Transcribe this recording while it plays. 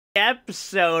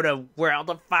Episode of World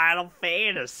of Final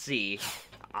Fantasy.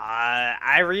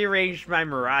 I rearranged my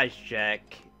Mirage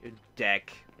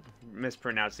deck,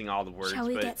 mispronouncing all the words. Shall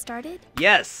we get started?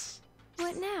 Yes.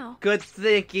 What now? Good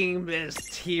thinking, Miss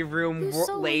Tea Room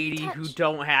so lady who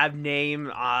don't have name.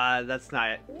 That's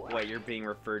not what you're being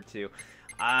referred to.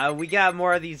 We got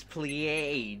more of these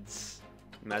Pleiades.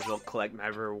 Might as well collect my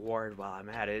reward while I'm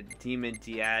at it. Demon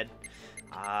Diad.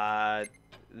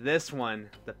 This one,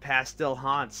 the Pastel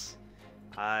Haunts.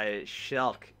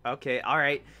 Shulk. Okay,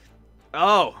 alright.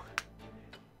 Oh!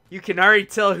 You can already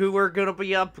tell who we're gonna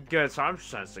be up against. I'm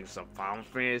sensing some Final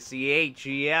Fantasy VIII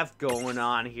GF going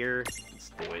on here.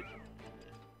 Let's do it.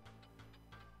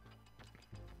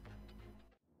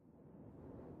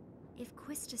 If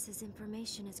Quistis's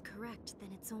information is correct, then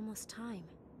it's almost time.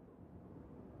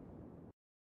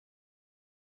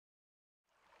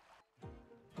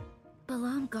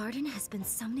 Balam Garden has been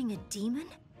summoning a demon?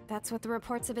 That's what the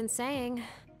reports have been saying.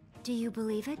 Do you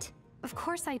believe it? Of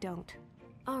course I don't.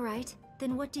 Alright,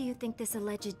 then what do you think this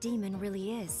alleged demon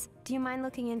really is? Do you mind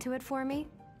looking into it for me?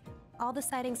 All the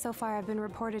sightings so far have been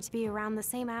reported to be around the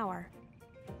same hour.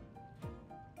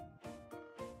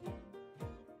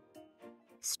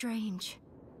 Strange.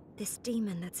 This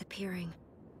demon that's appearing.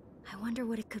 I wonder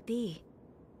what it could be.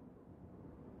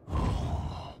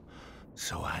 Oh,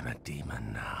 so I'm a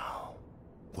demon now.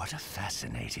 What a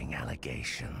fascinating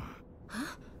allegation.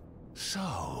 Huh?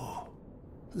 So,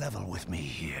 level with me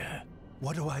here.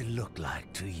 What do I look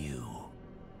like to you?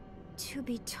 To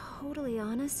be totally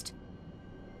honest,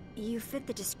 you fit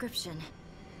the description.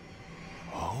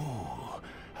 Oh,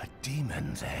 a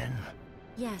demon then?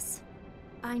 Yes,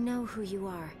 I know who you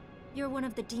are. You're one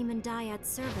of the Demon Dyad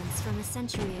servants from a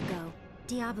century ago,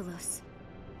 Diablos.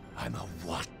 I'm a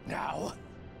what now?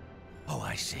 Oh,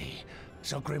 I see.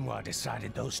 So Grimoire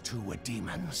decided those two were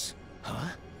demons, huh?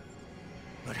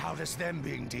 But how does them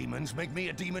being demons make me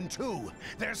a demon too?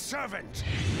 Their servant!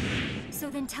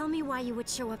 So then tell me why you would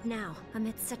show up now,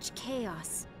 amidst such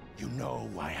chaos. You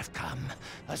know why I've come.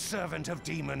 A servant of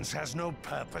demons has no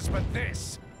purpose but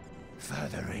this.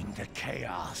 Furthering the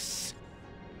chaos.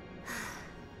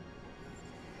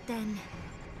 Then,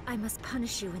 I must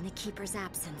punish you in the Keeper's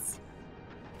absence.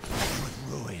 It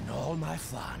would ruin all my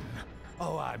fun.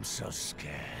 Oh, I'm so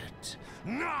scared.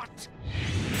 Not!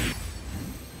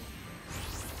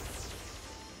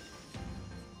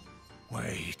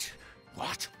 Wait,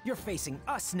 what? You're facing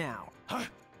us now. Huh?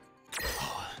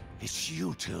 Oh, it's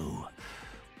you two.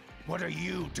 What are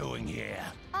you doing here?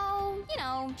 Oh, you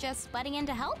know, just butting in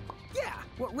to help? Yeah,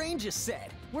 what Rain just said.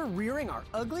 We're rearing our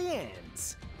ugly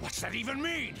ends. What's that even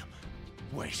mean?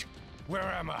 Wait, where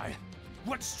am I?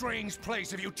 What strange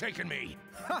place have you taken me?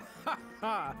 Ha ha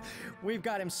ha! We've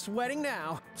got him sweating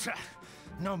now.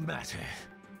 No matter.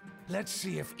 Let's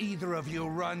see if either of you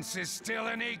runs is still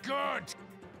any good.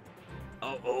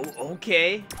 Oh,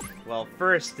 okay. Well,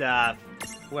 first off,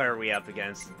 what are we up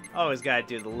against? Always gotta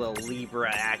do the little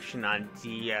Libra action on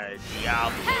Diablos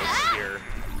here.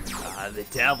 The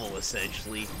devil,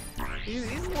 essentially.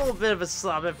 He's a little bit of a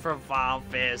summon from Final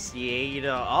Fantasy, you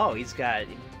know. Oh, he's got...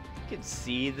 You can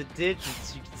see the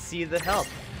digits, you can see the health.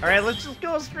 Alright, let's just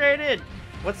go straight in.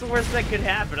 What's the worst that could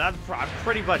happen? I'm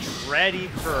pretty much ready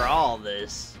for all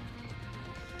this.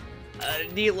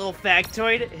 Neat little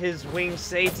factoid, his wings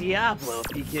say Diablo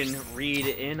if he can read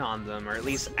in on them, or at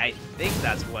least I think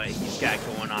that's what he's got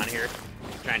going on here.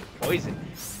 He's trying to poison.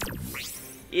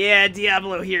 Yeah,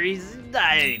 Diablo here, he's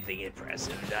not anything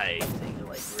impressive, not anything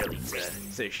like really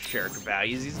to shirk about.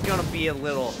 He's gonna be a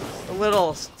little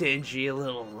stingy, a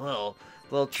little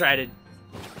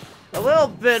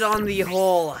bit on the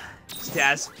whole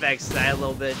stat effect side, a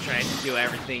little bit trying to do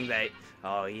everything that,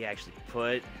 oh, he actually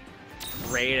put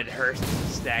Raid and Hurst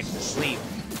stack to sleep.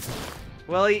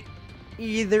 Well,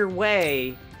 either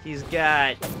way, he's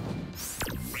got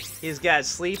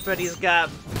sleep, but he's got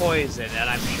poison, and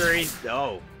I'm sure he's...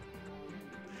 Oh.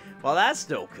 Well, that's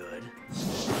no good.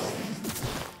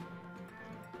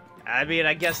 I mean,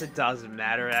 I guess it doesn't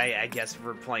matter. I guess if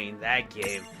we're playing that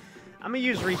game, I'm gonna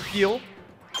use Refuel,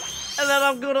 and then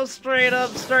I'm gonna straight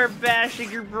up start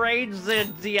bashing your brains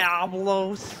in,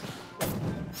 Diablos.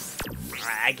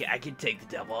 I can take the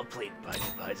devil. I played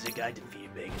Isaac. I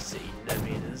defeated Mega Satan. I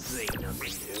mean, this ain't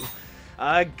nothing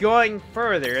new. Going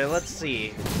further, let's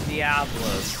see.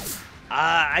 Diablos.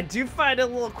 I do find it a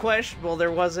little questionable.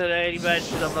 There wasn't any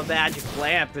mention of a magic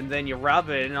lamp, and then you rub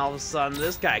it, and all of a sudden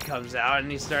this guy comes out,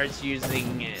 and he starts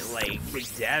using, like,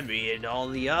 Demi and all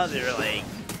the other, like,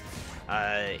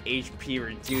 HP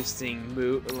reducing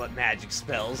magic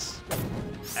spells.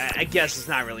 I guess it's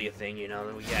not really a thing, you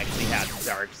know, we actually have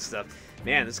dark stuff.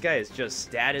 Man, this guy is just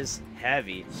status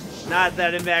heavy. Not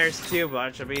that it matters too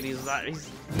much. I mean, he's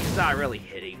not really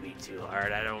hitting me too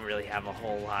hard. I don't really have a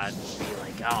whole lot to be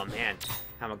like, oh man,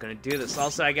 how am I gonna do this?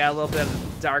 Also, I got a little bit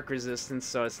of dark resistance,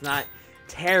 so it's not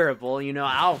terrible. You know,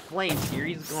 Owl Flames here,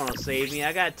 he's gonna save me.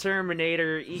 I got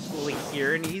Terminator equally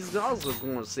here, and he's also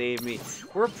gonna save me.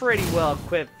 We're pretty well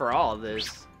equipped for all of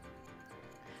this.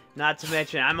 Not to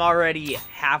mention, I'm already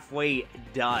halfway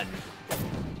done.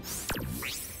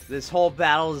 This whole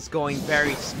battle is going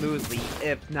very smoothly,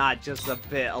 if not just a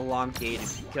bit elongated,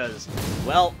 because,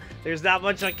 well, there's not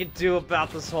much I can do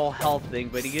about this whole health thing,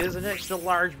 but he is an extra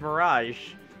large Mirage.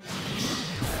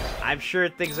 I'm sure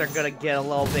things are gonna get a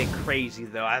little bit crazy,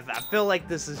 though. I feel like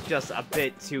this is just a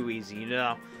bit too easy, you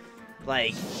know?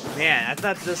 Like, man, I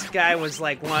thought this guy was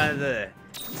like one of the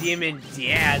demon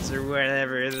dads or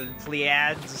whatever, the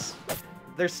Pleiades.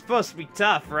 They're supposed to be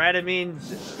tough, right? I mean,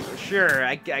 sure,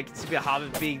 I can see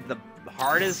Hobbit being the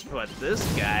hardest, but this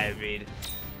guy, I mean,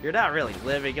 you're not really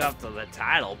living up to the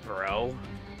title, bro.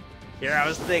 Here, I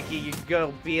was thinking you'd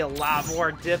go be a lot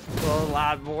more difficult, a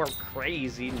lot more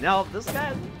crazy. No, this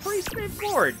guy's pretty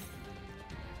straightforward.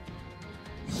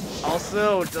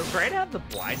 Also, does Raid have the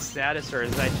blind status, or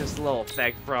is that just a little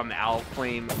effect from Owl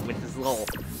Flame with his little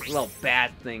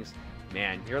bad things?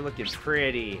 Man, you're looking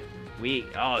pretty weak.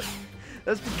 Oh,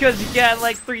 that's because you got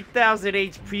like 3,000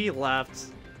 HP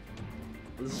left.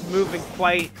 This is moving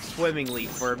quite swimmingly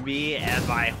for me and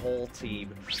my whole team.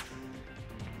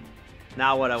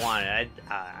 Not what I wanted.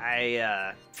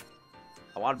 I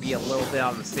want to be a little bit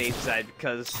on the safe side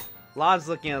because Lon's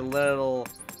looking a little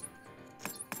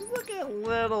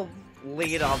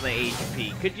lead on the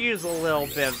HP. Could use a little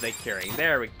bit of the curing.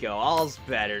 There we go. All's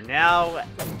better. Now...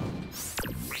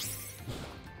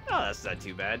 Oh, that's not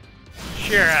too bad.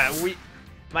 Sure, we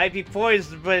might be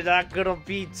poisoned, but not gonna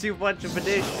be too much of an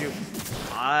issue.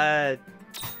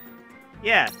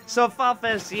 Yeah, so Final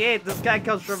Fantasy VIII, this guy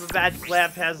comes from a magic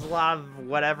lab, has a lot of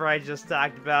whatever I just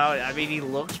talked about. I mean, he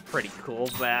looks pretty cool,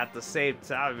 but at the same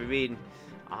time, I mean,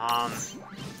 I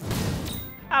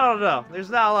don't know. There's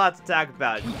not a lot to talk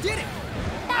about. You did it!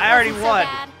 I already won.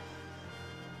 Bad.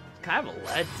 It's kind of a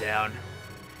letdown.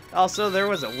 Also, there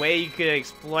was a way you could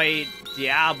exploit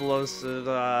Diablo's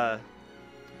Final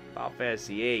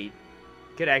Fantasy VIII.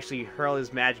 Could actually hurl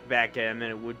his magic back at him,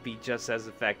 and it would be just as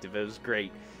effective. It was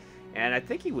great. And I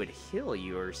think he would heal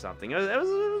you or something. It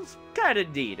was kind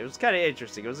of neat. It was kind of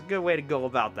interesting. It was a good way to go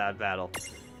about that battle.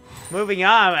 Moving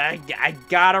on, I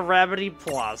got a Remedy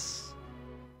Plus.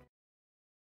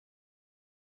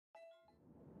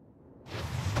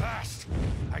 Fast!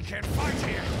 I can't fight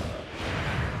here!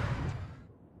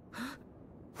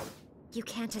 You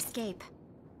can't escape.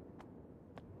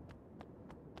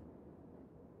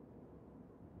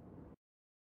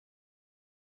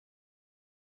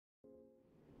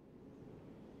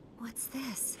 What's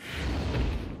this?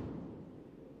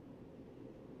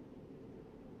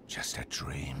 Just a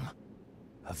dream.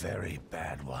 A very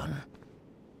bad one.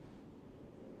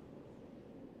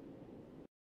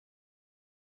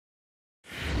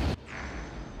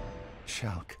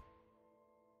 Shulk.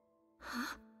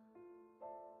 Huh?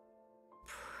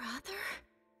 Brother?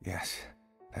 Yes,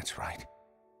 that's right.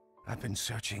 I've been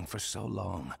searching for so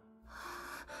long.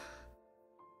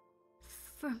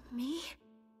 For me?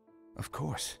 Of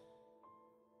course.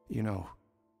 You know,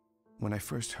 when I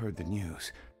first heard the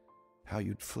news, how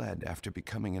you'd fled after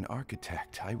becoming an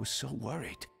architect, I was so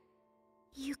worried.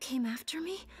 You came after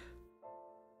me?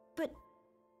 But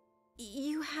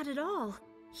you had it all.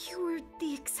 You were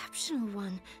the exceptional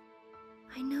one.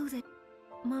 I know that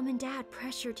Mom and Dad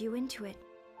pressured you into it.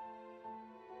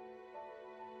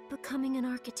 Becoming an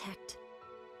architect.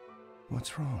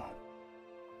 What's wrong?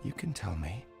 You can tell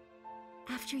me.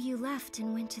 After you left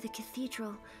and went to the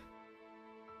cathedral,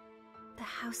 the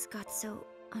house got so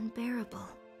unbearable.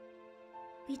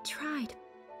 We tried,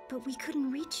 but we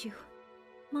couldn't reach you.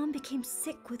 Mom became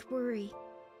sick with worry,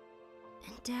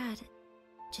 and Dad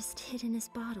just hid in his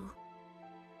bottle.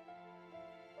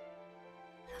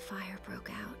 The fire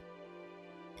broke out,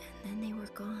 and then they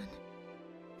were gone.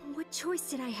 What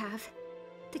choice did I have?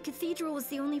 The cathedral was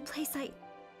the only place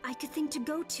I could think to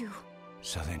go to.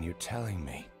 So then you're telling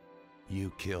me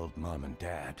you killed Mom and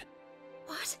Dad?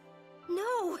 What?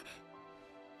 No!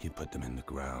 You put them in the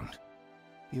ground.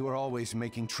 You were always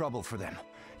making trouble for them.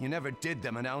 You never did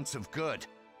them an ounce of good.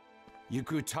 You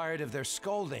grew tired of their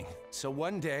scolding, so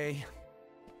one day,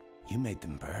 you made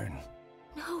them burn.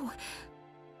 No.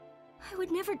 I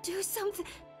would never do something...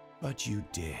 But you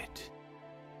did.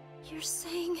 You're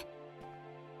saying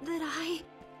that I...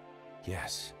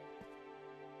 Yes.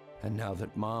 And now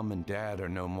that Mom and Dad are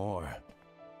no more,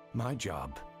 my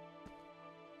job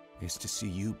is to see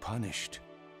you punished.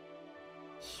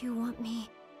 You want me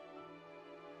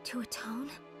to atone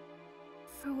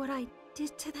for what I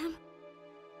did to them?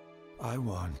 I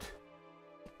want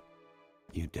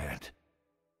you dead.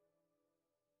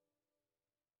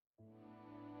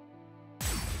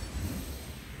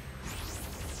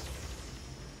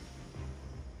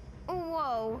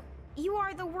 Whoa, you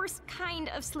are the worst kind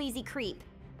of sleazy creep.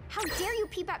 How dare you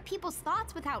peep at people's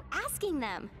thoughts without asking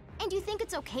them? And you think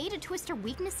it's okay to twist her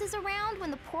weaknesses around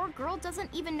when the poor girl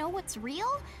doesn't even know what's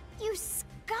real? You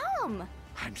scum!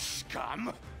 I'm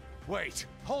scum? Wait,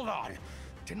 hold on.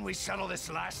 Didn't we settle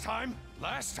this last time?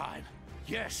 Last time?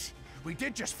 Yes, we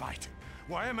did just fight.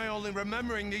 Why am I only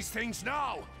remembering these things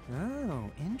now? Oh,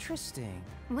 interesting.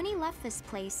 When he left this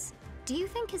place, do you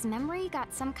think his memory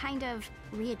got some kind of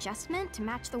readjustment to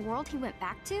match the world he went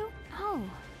back to? Oh,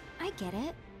 I get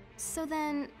it. So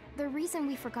then, the reason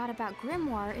we forgot about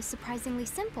Grimoire is surprisingly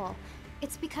simple.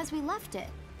 It's because we left it.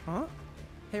 Huh?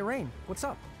 Hey, Rain, what's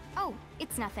up? Oh,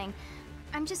 it's nothing.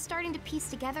 I'm just starting to piece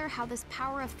together how this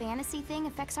power of fantasy thing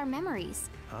affects our memories.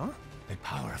 Huh? The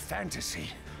power of fantasy.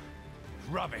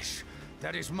 Rubbish.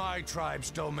 That is my tribe's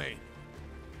domain.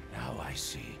 Now I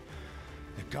see.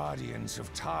 The Guardians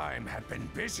of Time have been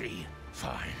busy.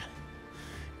 Fine.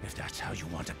 If that's how you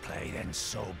want to play, then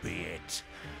so be it.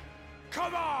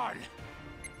 Come on!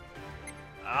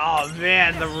 Oh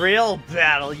man, the real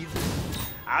battle.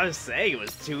 I was saying it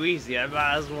was too easy. I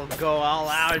might as well go all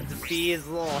out and defeat his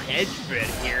little henchman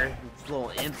here. His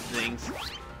little imp things.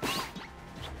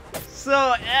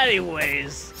 So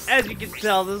anyways, as you can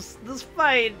tell, this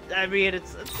fight, I mean,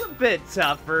 it's a bit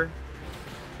tougher.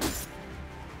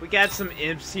 We got some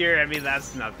imps here. I mean,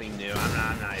 that's nothing new.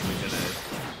 I'm not even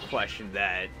gonna question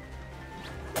that.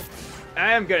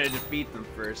 I am gonna defeat them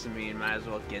first. I mean, might as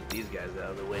well get these guys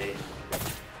out of the way.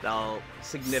 That'll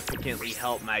significantly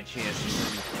help my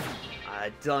chances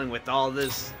in dealing with all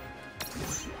this.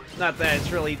 Not that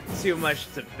it's really too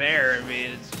much to bear. I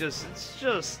mean, it's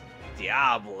just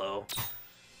Diablo.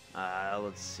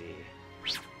 Let's see.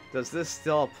 Does this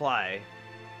still apply?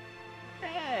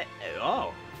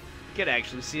 Oh. You can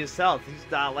actually see his health. He's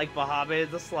not like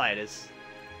Bahamut the slightest.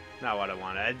 Not what I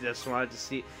wanted. I just wanted to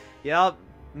see. Yep.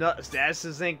 No,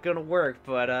 statuses ain't gonna work,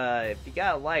 but if you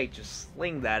got light, just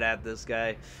sling that at this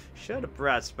guy. Should have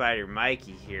brought Spider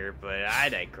Mikey here, but I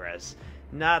digress.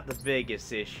 Not the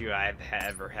biggest issue I've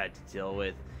ever had to deal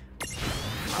with.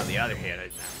 On the other hand, I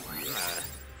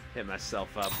hit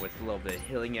myself up with a little bit of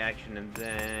healing action, and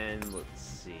then let's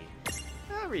see.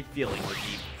 Refilling would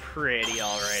be pretty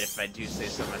alright if I do say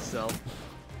so myself.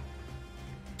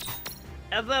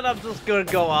 And then I'm just gonna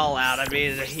go all out. I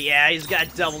mean, yeah, he's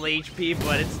got double HP,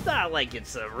 but it's not like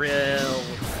it's a real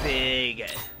big...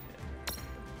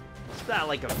 It's not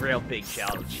like a real big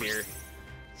challenge here.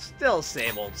 Still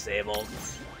same old, same old.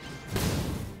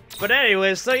 But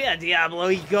anyways, so yeah, Diablo,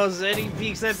 he goes in, he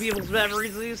peeks at people's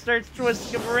memories, and he starts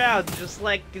twisting them around, just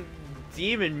like a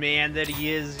demon man that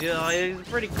he is. You know, he's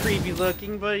pretty creepy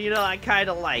looking, but, you know, I kind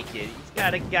of like it. He's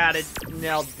kind of got it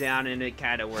nailed down, and it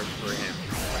kind of works for him.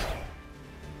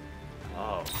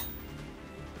 Oh.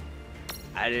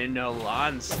 I didn't know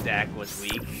Lon's stack was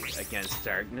weak against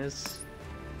darkness.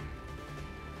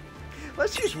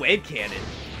 Let's use Wave Cannon.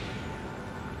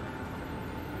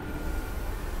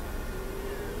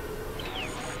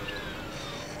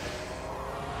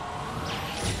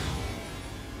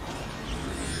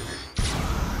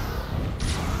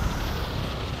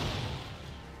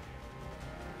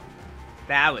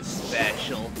 That was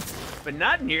special, but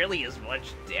not nearly as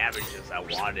much damage as I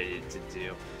wanted it to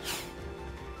do.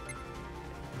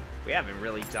 We haven't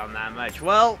really done that much.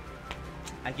 Well,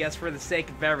 I guess for the sake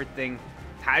of everything,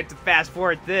 time to fast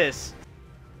forward this.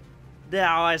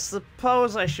 Now, I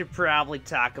suppose I should probably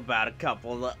talk about a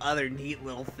couple of the other neat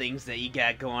little things that you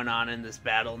got going on in this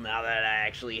battle now that I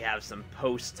actually have some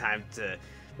post time to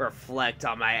reflect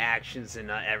on my actions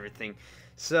and everything.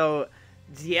 So,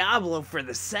 Diablo for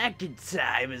the second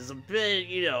time is a bit,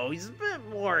 you know, he's a bit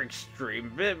more extreme,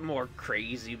 a bit more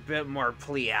crazy, a bit more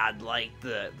Pleiad like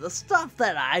the stuff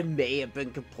that I may have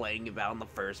been complaining about in the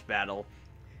first battle.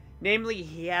 Namely,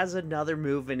 he has another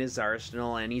move in his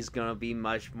arsenal, and he's gonna be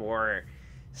much more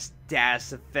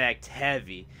status effect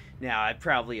heavy. Now, I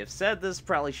probably have said this,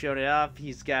 probably shown it off.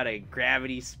 He's got a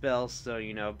gravity spell, so,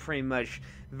 you know, pretty much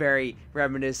very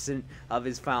reminiscent of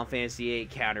his Final Fantasy VIII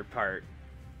counterpart.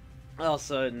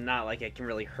 Also, not like I can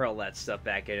really hurl that stuff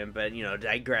back at him, but, you know,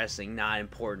 digressing, not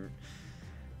important.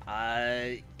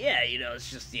 Yeah, you know,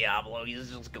 it's just Diablo. He's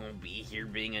just gonna be here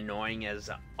being annoying as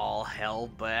all hell,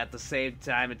 but at the same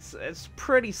time, it's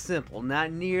pretty simple.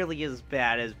 Not nearly as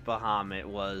bad as Bahamut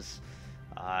was.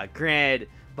 Granted,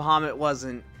 Bahamut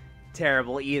wasn't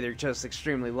terrible either, just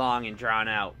extremely long and drawn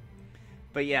out.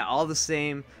 But yeah, all the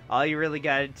same, all you really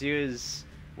gotta do is,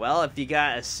 well, if you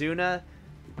got Asuna,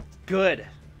 good.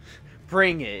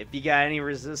 Bring it. If you got any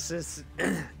resistance,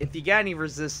 if you got any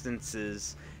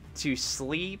resistances to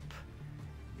sleep,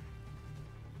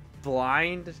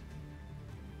 blind,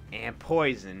 and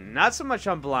poison. Not so much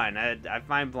on blind. I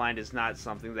find blind is not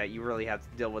something that you really have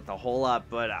to deal with a whole lot,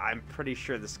 but I'm pretty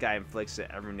sure this guy inflicts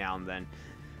it every now and then.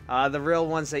 The real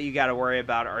ones that you got to worry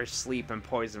about are sleep and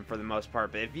poison for the most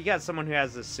part, but if you got someone who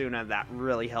has Asuna, that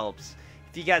really helps.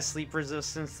 If you got sleep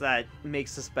resistance, that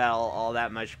makes the spell all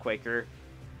that much quicker.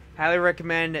 Highly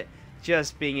recommend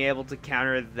just being able to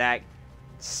counter that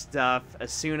stuff.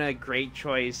 Asuna, great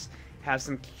choice. Have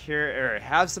some cure, or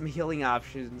have some healing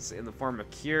options in the form of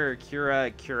Cure,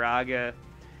 Cura, Curaga.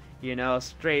 You know,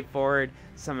 straightforward.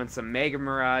 Summon some Mega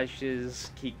Mirages.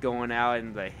 Keep going out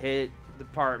in the hit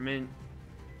department.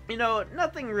 You know,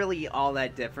 nothing really all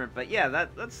that different, but yeah,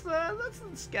 that's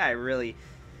this guy really,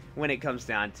 when it comes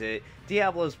down to it.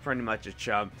 Diablo's pretty much a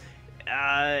chump.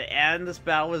 And this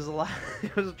battle was a lot,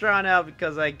 it was drawn out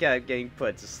because I kept getting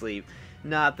put to sleep.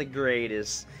 Not the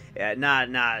greatest. Yeah,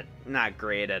 not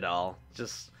great at all.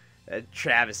 Just a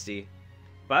travesty.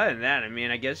 But other than that, I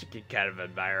mean, I guess you could kind of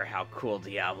admire how cool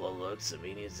Diablo looks. I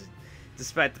mean,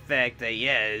 despite the fact that,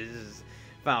 yeah, it's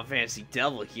Final Fantasy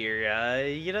Devil here,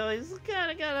 you know, he's kind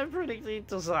of got a pretty neat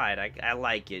design. I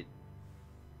like it.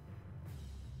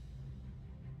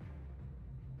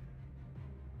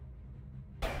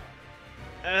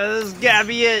 This gotta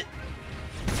be it.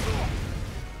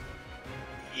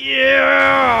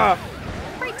 Yeah!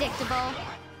 Predictable.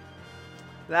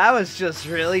 That was just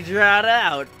really drawn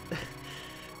out.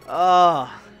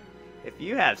 Oh, if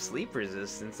you have sleep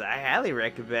resistance, I highly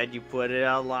recommend you put it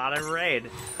on a lot of raid.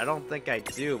 I don't think I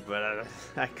do, but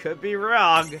I could be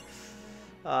wrong.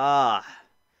 Ah,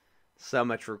 so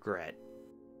much regret.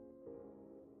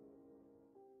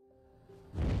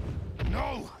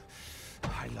 No!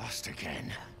 I lost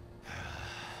again.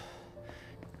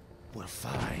 Well,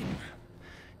 fine.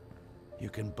 You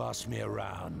can boss me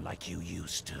around like you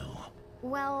used to.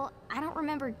 Well, I don't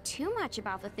remember too much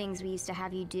about the things we used to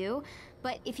have you do,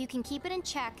 but if you can keep it in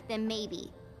check, then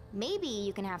maybe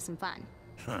you can have some fun.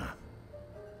 Huh.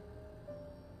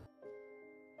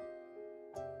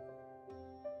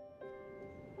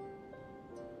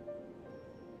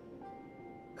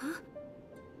 Huh?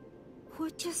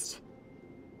 What just...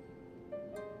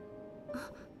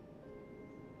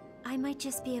 I might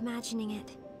just be imagining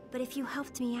it, but if you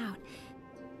helped me out...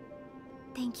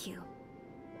 Thank you.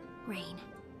 Rain.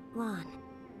 Lon.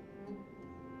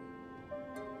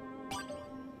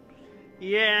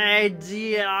 Yeah,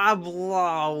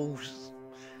 Diablo.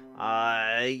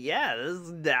 Yeah,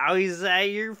 now he's at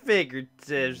your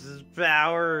fingertips. His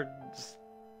power...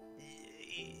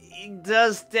 He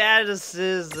does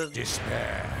statuses of...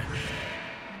 Despair.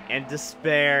 And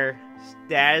despair.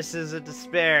 Statuses of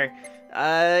despair.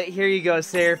 Here you go,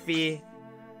 Seraphy.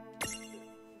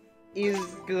 He's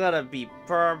gonna be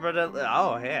permanently...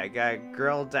 Oh, hey, I got a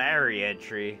girl diary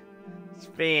entry. It's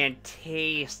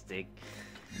fantastic.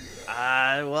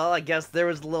 Well, I guess there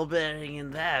was a little bit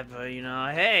in that, but, you know,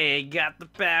 hey, got the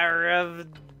power of a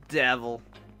devil.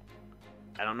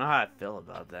 I don't know how I feel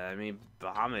about that. I mean,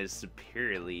 Bahamut is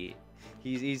superiorly...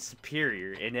 He's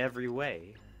superior in every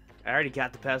way. I already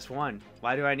got the best one.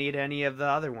 Why do I need any of the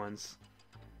other ones?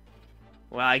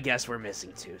 Well, I guess we're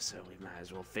missing two, so we might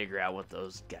as well figure out what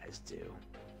those guys do.